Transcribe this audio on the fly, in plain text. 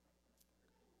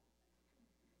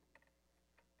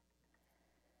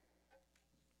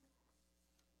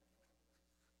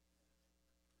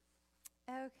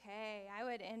Okay, I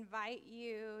would invite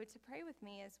you to pray with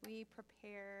me as we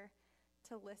prepare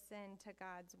to listen to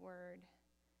God's word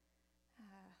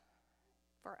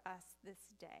for us this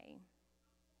day.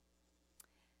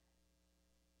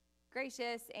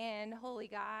 Gracious and holy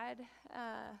God,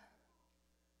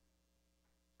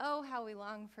 oh, how we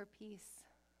long for peace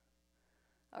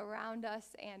around us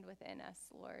and within us,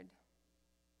 Lord.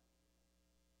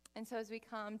 And so as we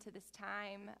come to this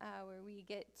time where we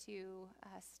get to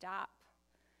stop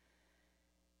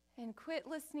and quit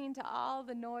listening to all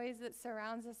the noise that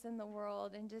surrounds us in the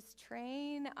world and just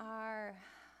train our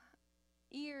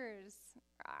ears,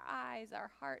 our eyes, our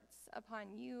hearts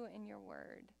upon you and your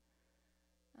word.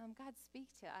 God, speak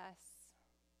to us.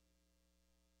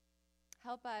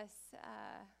 Help us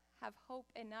have hope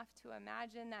enough to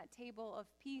imagine that table of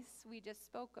peace we just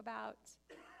spoke about.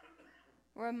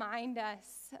 Remind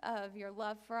us of your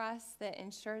love for us that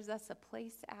ensures us a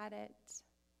place at it.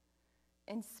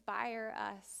 Inspire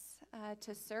us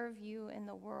to serve you in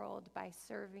the world by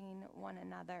serving one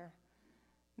another,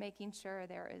 making sure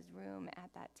there is room at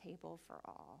that table for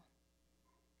all.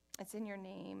 It's in your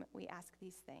name we ask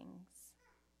these things.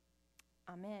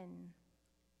 Amen.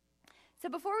 So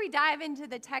before we dive into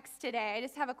the text today, I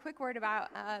just have a quick word about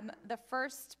the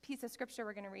first piece of scripture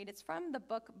we're going to read. It's from the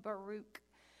book Baruch.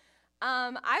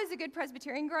 I was a good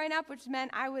Presbyterian growing up, which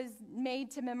meant I was made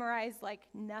to memorize like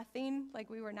nothing. Like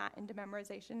we were not into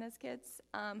memorization as kids.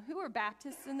 Who were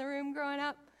Baptists in the room growing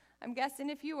up? I'm guessing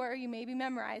if you were, you maybe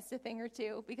memorized a thing or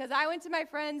two, because I went to my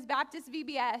friend's Baptist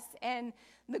VBS, and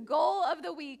the goal of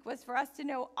the week was for us to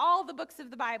know all the books of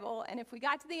the Bible, and if we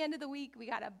got to the end of the week, we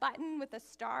got a button with a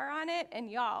star on it, and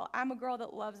y'all, I'm a girl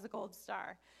that loves the gold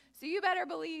star. So you better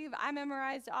believe I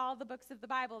memorized all the books of the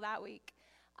Bible that week.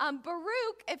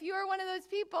 Baruch, if you are one of those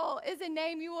people, is a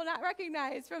name you will not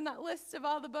recognize from that list of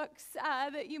all the books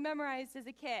that you memorized as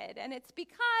a kid, and it's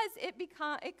because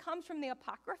it comes from the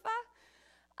Apocrypha,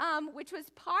 which was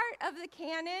part of the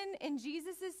canon in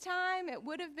Jesus' time. It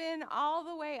would have been all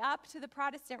the way up to the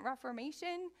Protestant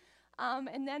Reformation.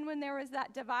 And then when there was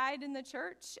that divide in the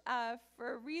church,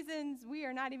 for reasons we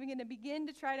are not even going to begin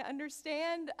to try to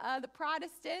understand, the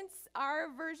Protestants,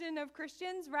 our version of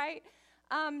Christians, right,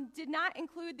 did not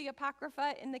include the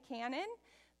Apocrypha in the canon.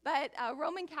 But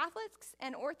Roman Catholics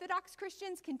and Orthodox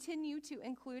Christians continue to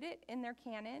include it in their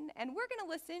canon. And we're going to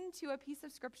listen to a piece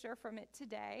of scripture from it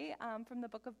today, from the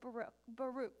book of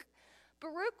Baruch.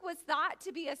 Baruch was thought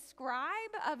to be a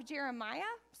scribe of Jeremiah.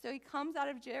 So he comes out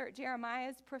of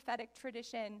Jeremiah's prophetic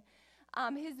tradition.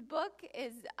 His book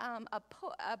is a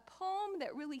poem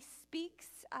that really speaks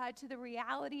to the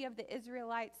reality of the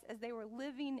Israelites as they were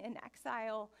living in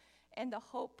exile and the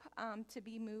hope to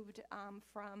be moved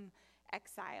from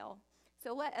exile.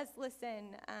 So let us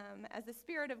listen as the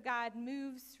Spirit of God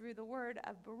moves through the word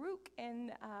of Baruch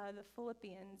in the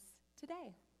Philippians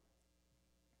today.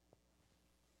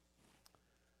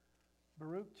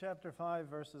 Baruch chapter 5,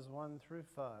 verses 1 through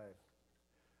 5.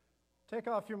 Take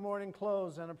off your mourning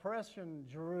clothes and oppression,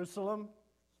 Jerusalem.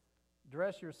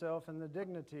 Dress yourself in the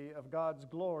dignity of God's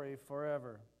glory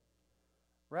forever.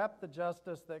 Wrap the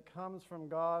justice that comes from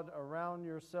God around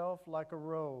yourself like a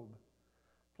robe.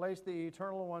 Place the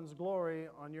Eternal One's glory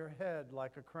on your head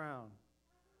like a crown.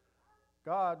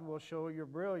 God will show your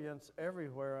brilliance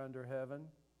everywhere under heaven.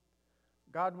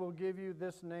 God will give you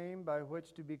this name by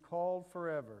which to be called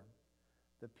forever: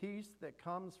 the peace that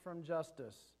comes from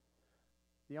justice,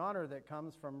 the honor that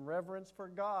comes from reverence for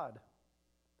God.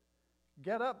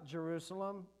 Get up,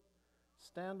 Jerusalem.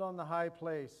 Stand on the high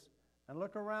place and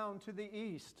look around to the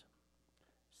east.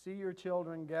 See your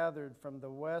children gathered from the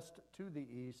west to the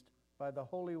east by the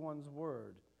Holy One's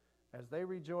word, as they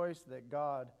rejoice that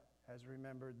God has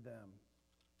remembered them.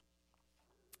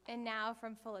 And now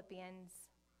from Philippians.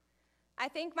 I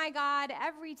thank my God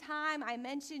every time I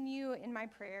mention you in my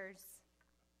prayers.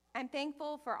 I'm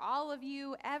thankful for all of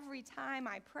you every time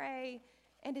I pray,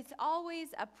 and it's always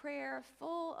a prayer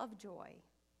full of joy.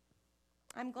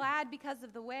 I'm glad because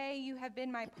of the way you have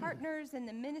been my partners in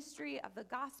the ministry of the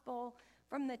gospel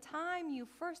from the time you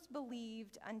first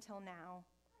believed until now.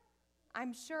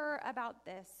 I'm sure about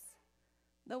this: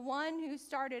 the one who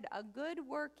started a good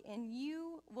work in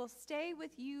you will stay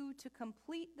with you to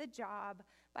complete the job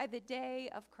by the day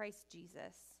of Christ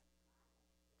Jesus.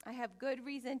 I have good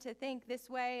reason to think this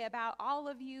way about all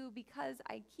of you because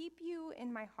I keep you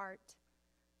in my heart.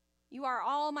 You are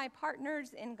all my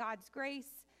partners in God's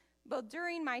grace, both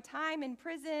during my time in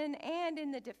prison and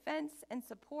in the defense and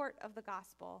support of the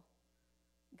gospel.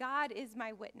 God is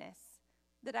my witness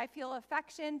that I feel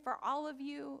affection for all of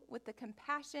you with the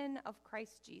compassion of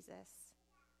Christ Jesus.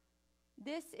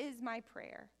 This is my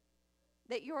prayer,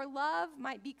 that your love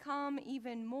might become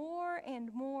even more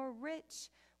and more rich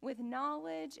with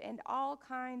knowledge and all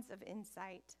kinds of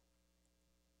insight.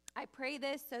 I pray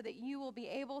this so that you will be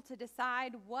able to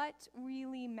decide what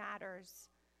really matters,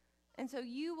 and so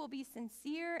you will be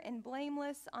sincere and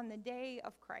blameless on the day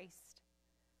of Christ.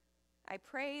 I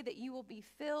pray that you will be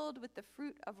filled with the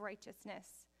fruit of righteousness,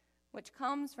 which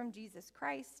comes from Jesus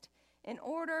Christ, in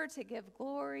order to give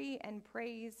glory and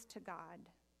praise to God.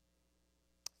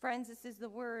 Friends, this is the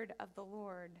word of the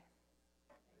Lord.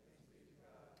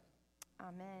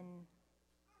 Amen.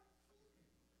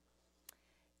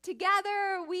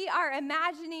 Together, we are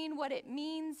imagining what it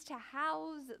means to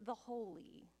house the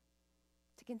holy,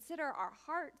 to consider our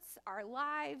hearts, our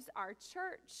lives, our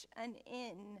church an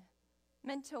inn,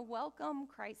 meant to welcome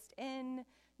Christ in,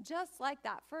 just like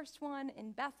that first one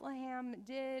in Bethlehem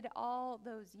did all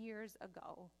those years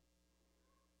ago.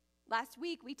 Last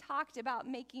week, we talked about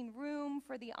making room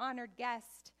for the honored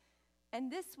guest,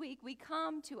 and this week we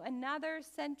come to another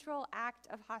central act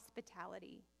of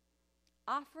hospitality,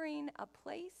 offering a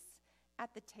place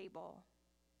at the table.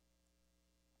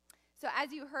 So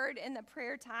as you heard in the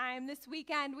prayer time, this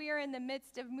weekend we are in the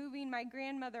midst of moving my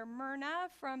grandmother Myrna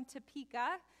from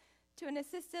Topeka to an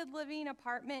assisted living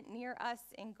apartment near us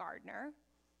in Gardner,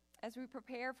 as we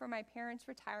prepare for my parents'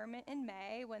 retirement in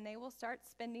May, when they will start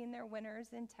spending their winters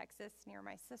in Texas near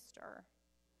my sister.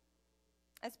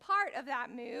 As part of that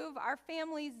move, our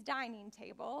family's dining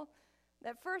table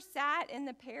that first sat in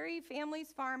the Perry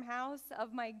family's farmhouse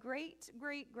of my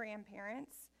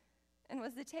great-great-grandparents and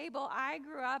was the table I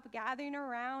grew up gathering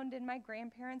around in my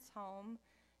grandparents' home,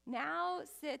 now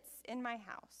sits in my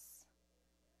house.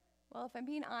 Well, if I'm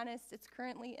being honest, it's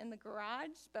currently in the garage,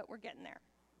 but we're getting there.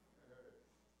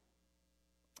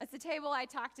 It's the table I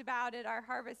talked about at our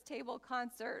Harvest Table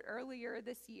concert earlier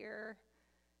this year,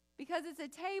 because it's a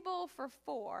table for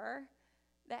four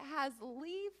that has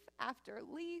leaf after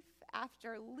leaf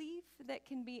after leaf that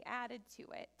can be added to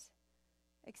it,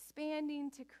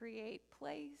 expanding to create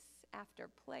place after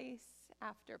place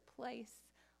after place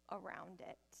around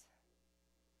it.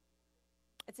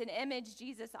 It's an image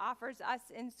Jesus offers us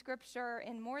in Scripture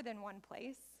in more than one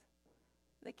place.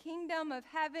 The kingdom of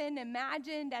heaven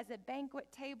imagined as a banquet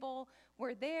table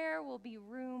where there will be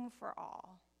room for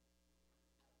all.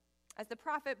 As the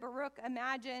prophet Baruch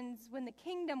imagines, when the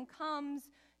kingdom comes,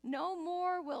 no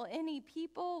more will any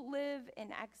people live in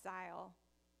exile.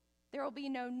 There will be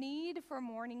no need for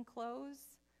mourning clothes.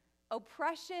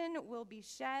 Oppression will be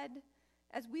shed,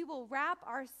 as we will wrap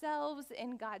ourselves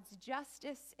in God's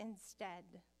justice instead.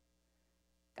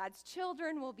 God's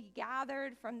children will be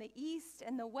gathered from the east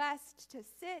and the west to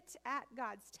sit at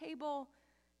God's table,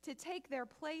 to take their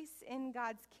place in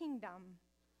God's kingdom,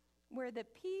 where the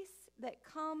peace that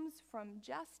comes from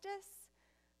justice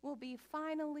will be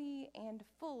finally and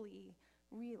fully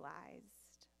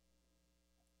realized.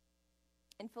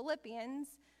 In Philippians,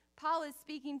 Paul is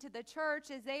speaking to the church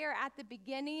as they are at the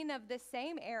beginning of the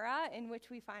same era in which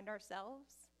we find ourselves.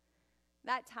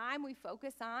 That time we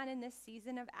focus on in this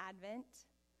season of Advent,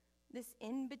 this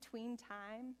in-between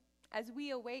time, as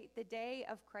we await the day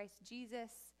of Christ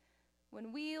Jesus,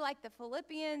 when we, like the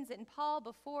Philippians and Paul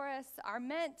before us, are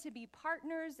meant to be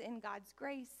partners in God's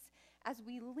grace as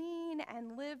we lean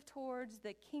and live towards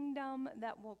the kingdom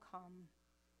that will come.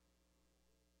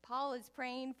 Paul is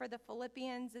praying for the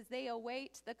Philippians as they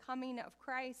await the coming of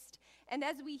Christ, and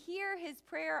as we hear his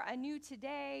prayer anew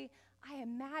today, I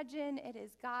imagine it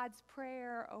is God's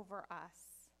prayer over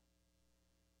us.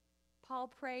 Paul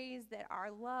prays that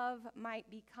our love might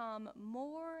become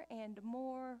more and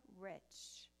more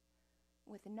rich,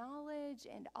 with knowledge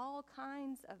and all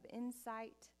kinds of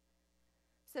insight,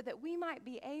 so that we might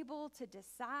be able to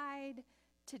decide,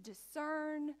 to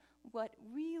discern what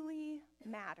really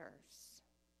matters,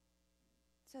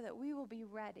 so that we will be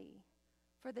ready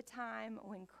for the time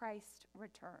when Christ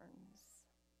returns.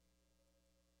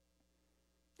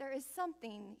 There is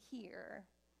something here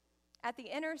at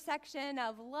the intersection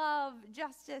of love,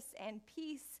 justice, and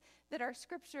peace that our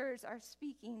scriptures are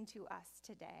speaking to us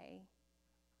today.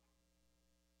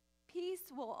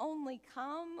 Peace will only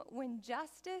come when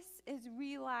justice is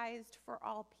realized for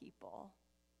all people.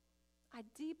 I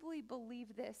deeply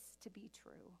believe this to be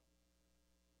true.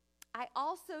 I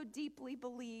also deeply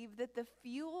believe that the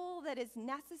fuel that is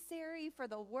necessary for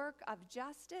the work of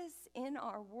justice in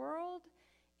our world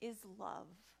is love.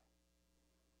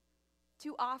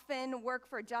 Too often, work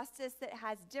for justice that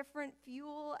has different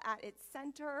fuel at its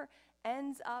center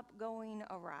ends up going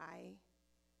awry.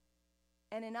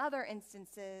 And in other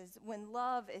instances, when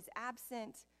love is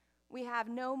absent, we have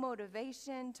no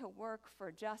motivation to work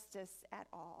for justice at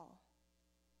all.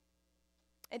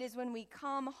 It is when we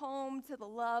come home to the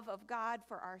love of God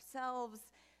for ourselves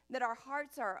that our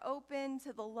hearts are open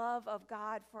to the love of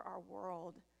God for our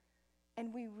world,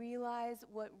 and we realize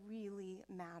what really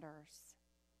matters.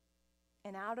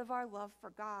 And out of our love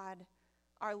for God,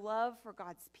 our love for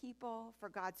God's people, for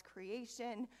God's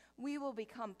creation, we will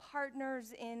become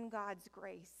partners in God's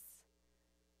grace.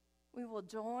 We will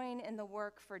join in the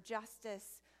work for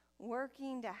justice,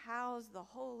 working to house the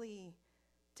holy,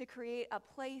 to create a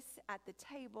place at the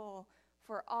table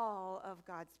for all of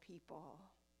God's people.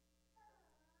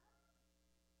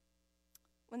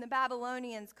 When the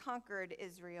Babylonians conquered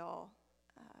Israel,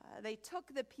 they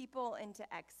took the people into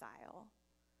exile.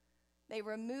 They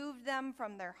removed them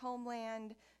from their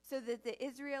homeland so that the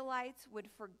Israelites would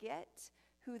forget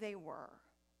who they were.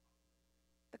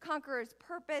 The conqueror's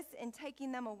purpose in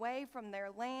taking them away from their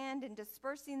land and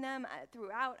dispersing them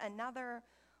throughout another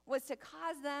was to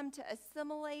cause them to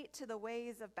assimilate to the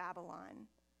ways of Babylon,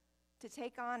 to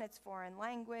take on its foreign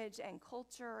language and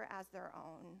culture as their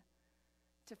own,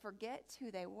 to forget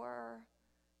who they were,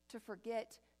 to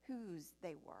forget whose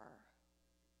they were.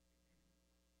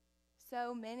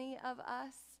 So many of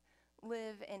us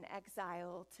live in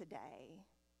exile today.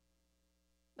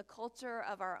 The culture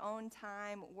of our own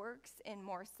time works in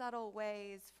more subtle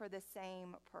ways for the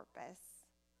same purpose.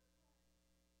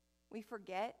 We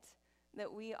forget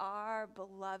that we are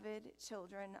beloved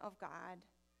children of God.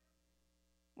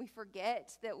 We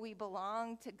forget that we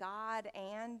belong to God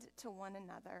and to one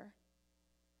another.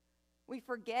 We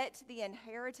forget the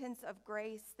inheritance of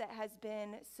grace that has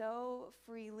been so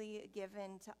freely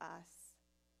given to us.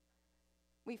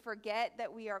 We forget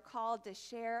that we are called to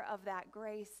share of that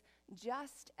grace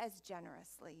just as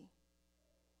generously.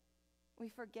 We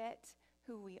forget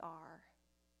who we are.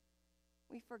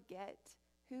 We forget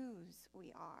whose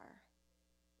we are.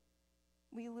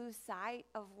 We lose sight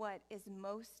of what is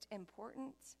most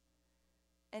important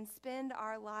and spend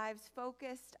our lives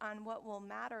focused on what will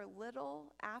matter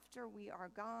little after we are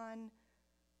gone,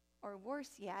 or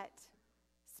worse yet,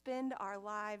 spend our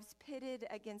lives pitted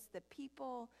against the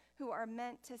people who are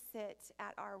meant to sit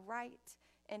at our right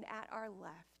and at our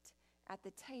left at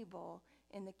the table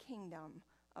in the kingdom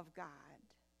of God.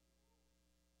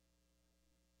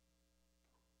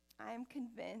 I am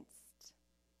convinced,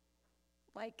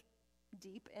 like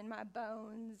deep in my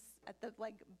bones, at the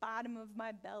bottom of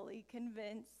my belly,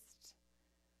 convinced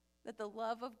that the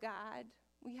love of God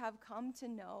we have come to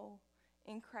know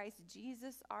in Christ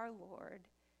Jesus our Lord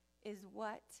is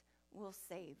what will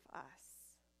save us.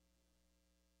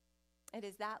 It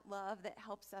is that love that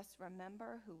helps us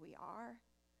remember who we are.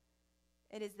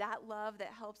 It is that love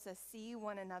that helps us see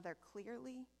one another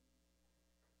clearly.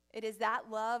 It is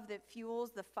that love that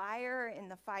fuels the fire in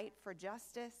the fight for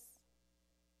justice.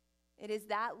 It is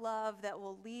that love that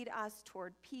will lead us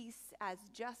toward peace as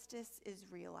justice is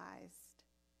realized.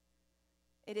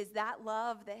 It is that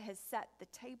love that has set the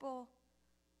table.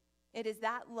 It is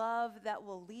that love that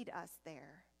will lead us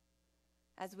there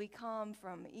as we come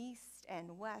from east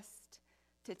and west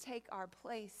to take our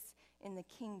place in the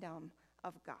kingdom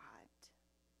of God.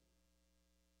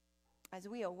 As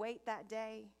we await that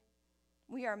day,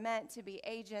 we are meant to be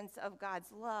agents of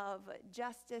God's love,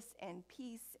 justice, and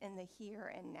peace in the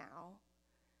here and now,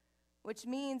 which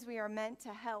means we are meant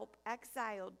to help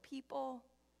exiled people,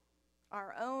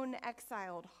 our own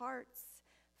exiled hearts,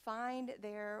 find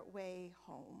their way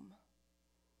home.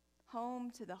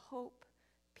 Home to the hope,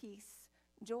 peace,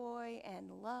 joy,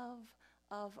 and love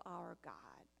of our God.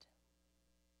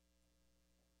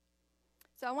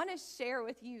 So I want to share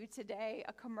with you today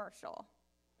a commercial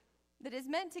that is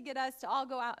meant to get us to all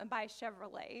go out and buy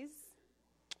Chevrolets.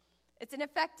 It's an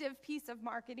effective piece of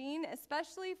marketing,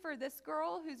 especially for this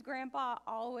girl whose grandpa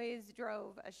always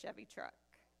drove a Chevy truck.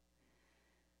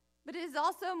 But it is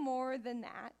also more than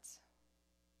that.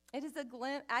 It is a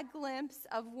glimpse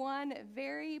of one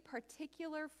very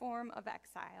particular form of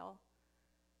exile,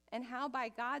 and how by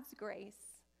God's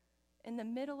grace, in the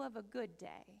middle of a good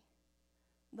day,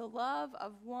 the love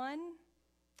of one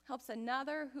helps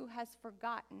another who has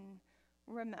forgotten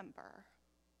remember.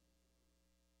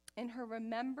 In her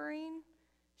remembering,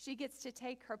 she gets to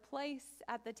take her place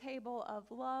at the table of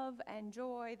love and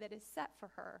joy that is set for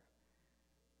her.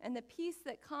 And the peace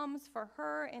that comes for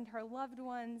her and her loved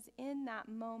ones in that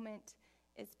moment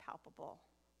is palpable.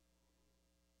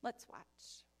 Let's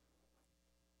watch.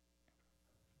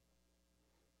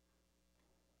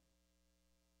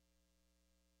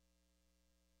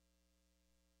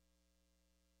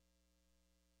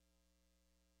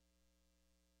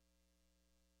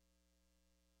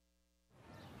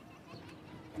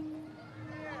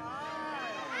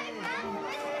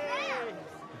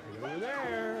 Hello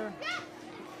there.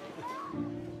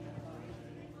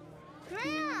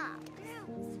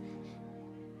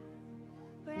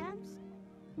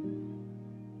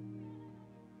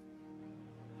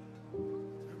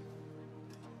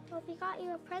 we got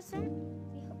you a present.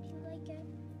 We hope you like it.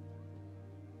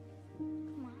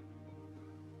 Come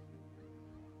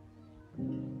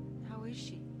on. How is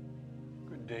she?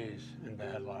 Good days and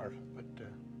bad, Larv, but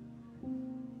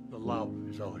the love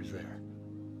is always there.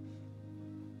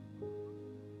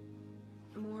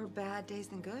 More bad days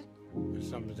than good? There's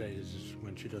some days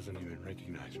when she doesn't even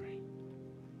recognize me.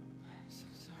 I'm so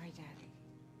sorry, Daddy.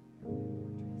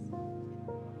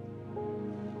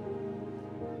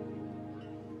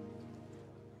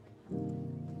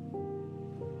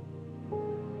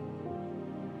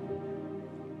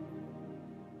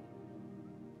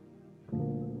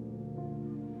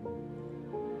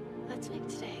 Let's make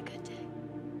today a good day.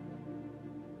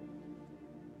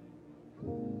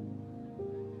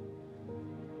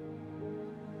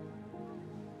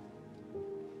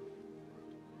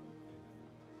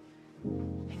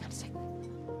 Hang on a second.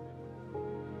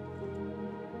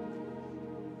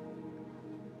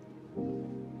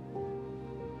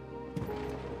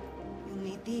 You'll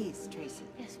need these, Tracy.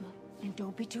 Yes, Mom. And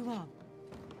don't be too long.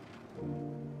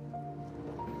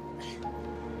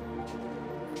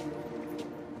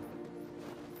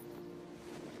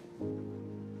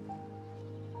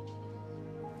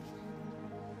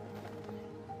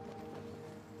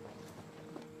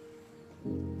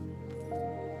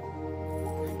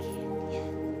 Lucky. Yeah.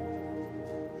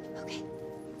 Okay.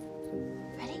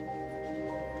 Ready?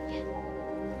 Yeah.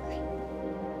 Great.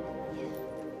 Yeah.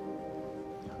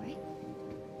 All right.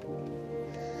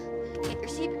 Get your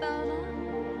seatbelt on.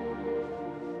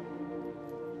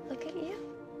 Look at you.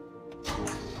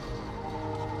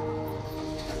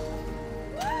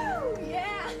 Woo!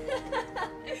 Yeah!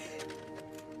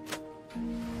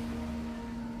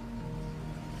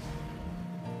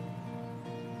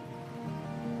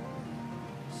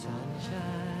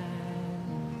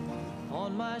 Sunshine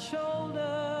on my shoulders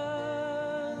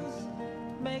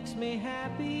makes me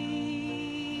happy.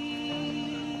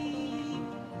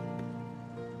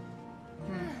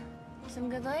 Some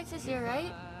good lights this year,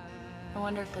 right? I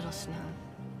wonder if it'll snow.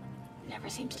 It never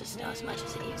seems to snow as much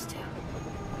as it used to.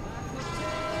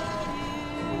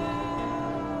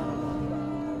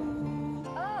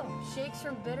 Oh, shakes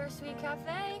from Bittersweet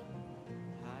Cafe. I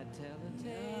tell a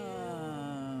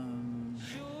tale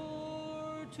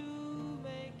sure to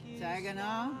make you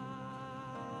Saginaw?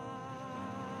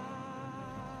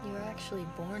 You were actually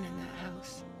born in that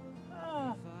house.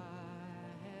 Oh.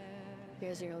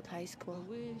 Here's your old high school.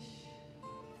 wish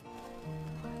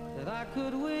that I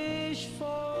could wish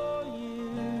for you.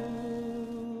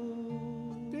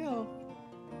 Bill.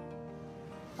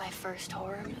 My first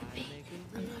horror movie.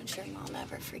 I'm not sure Mom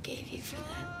ever forgave you for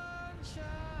that.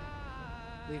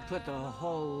 We put a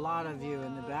whole lot of you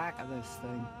in the back of this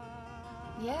thing.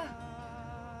 Yeah,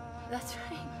 that's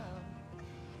right.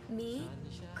 Me,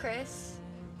 Chris,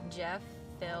 Jeff,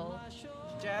 Phil.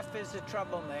 Jeff is a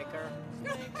troublemaker.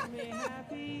 Makes me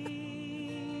happy.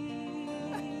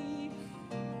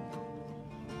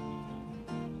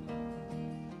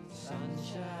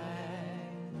 Sunshine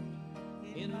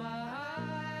in my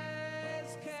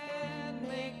eyes can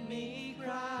make me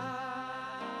cry.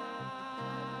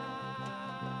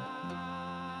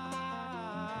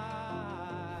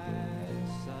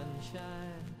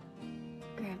 Sunshine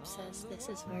Gramps says this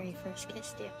is where he first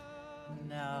kissed you.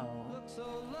 No. looks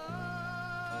so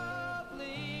lovely.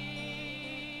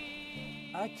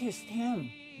 I kissed him.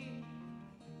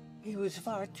 He was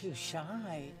far too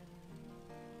shy.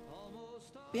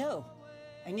 Bill,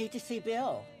 I need to see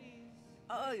Bill.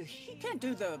 Oh, he can't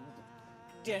do the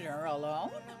dinner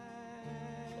alone.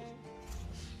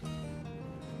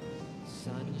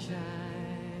 Sunshine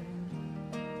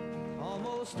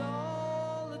almost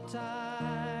all the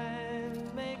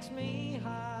time makes me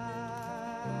high.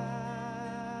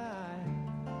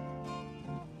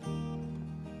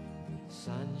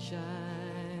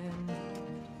 Sunshine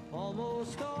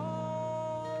almost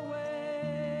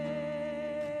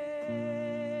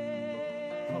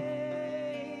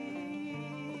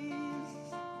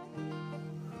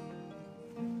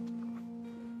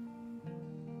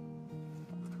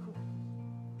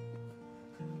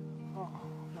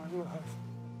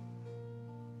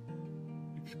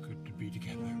It's good to be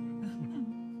together.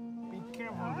 Be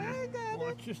careful there.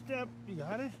 Watch your step. You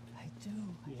got it? I do.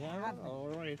 You have it? All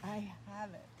right. I have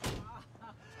it.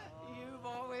 You've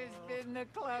always been the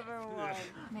clever one.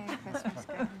 Merry Christmas,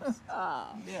 Gramps.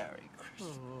 Ah, Merry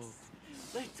Christmas.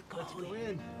 Let's go. Let's go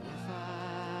in. if I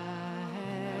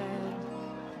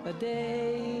had a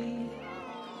day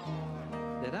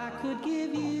that I could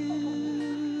give you,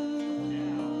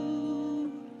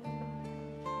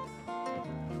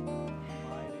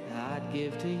 I'd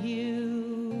give to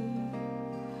you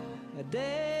a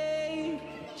day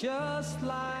just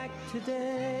like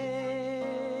today.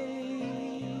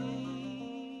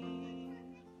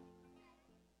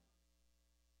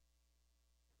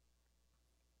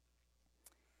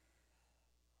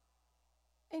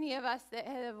 Any of us that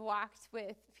have walked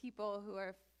with people who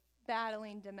are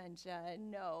battling dementia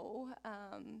know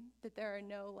that there are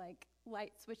no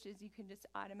light switches you can just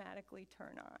automatically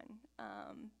turn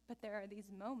on. But there are these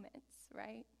moments,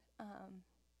 right?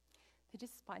 That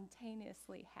just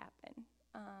spontaneously happen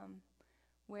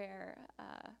where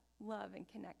love and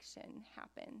connection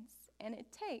happens. And it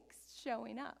takes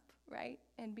showing up, right?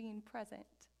 And being present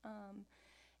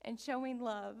and showing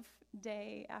love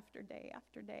day after day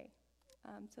after day.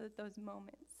 So that those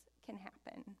moments can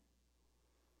happen.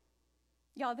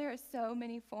 Y'all, there are so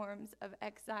many forms of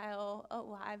exile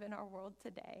alive in our world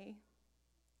today.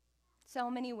 So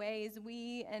many ways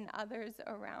we and others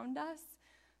around us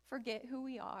forget who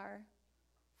we are,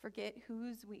 forget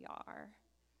whose we are,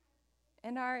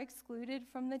 and are excluded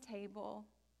from the table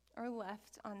or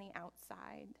left on the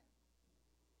outside.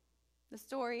 The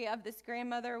story of this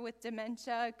grandmother with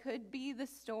dementia could be the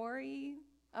story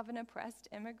of an oppressed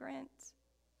immigrant,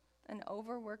 an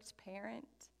overworked parent,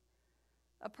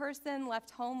 a person left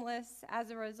homeless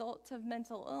as a result of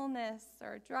mental illness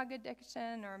or drug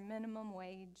addiction or minimum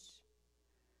wage.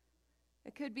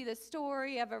 It could be the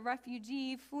story of a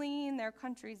refugee fleeing their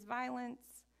country's violence,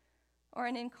 or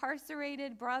an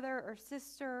incarcerated brother or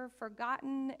sister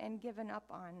forgotten and given up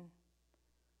on.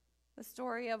 The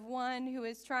story of one who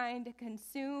is trying to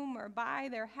consume or buy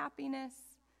their happiness,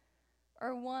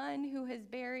 or one who has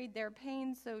buried their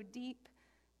pain so deep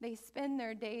they spend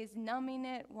their days numbing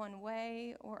it one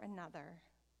way or another.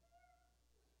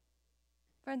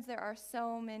 Friends, there are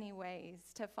so many ways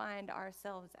to find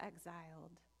ourselves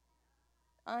exiled,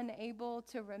 unable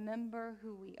to remember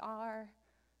who we are,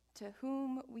 to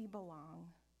whom we belong,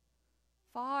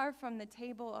 far from the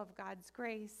table of God's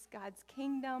grace, God's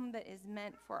kingdom that is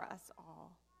meant for us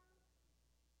all.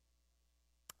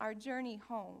 Our journey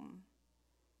home,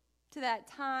 to that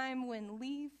time when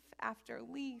leaf after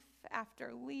leaf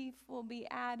after leaf will be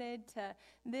added to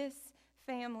this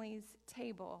family's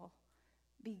table,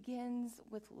 begins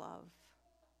with love.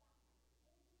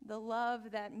 The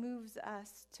love that moves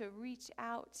us to reach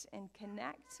out and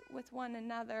connect with one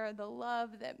another, the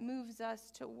love that moves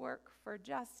us to work for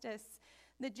justice,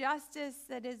 the justice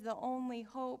that is the only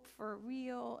hope for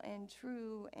real and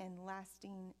true and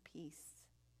lasting peace.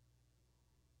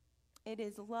 It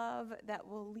is love that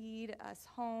will lead us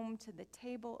home to the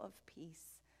table of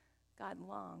peace God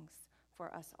longs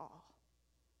for us all.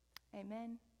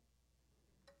 Amen.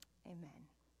 Amen.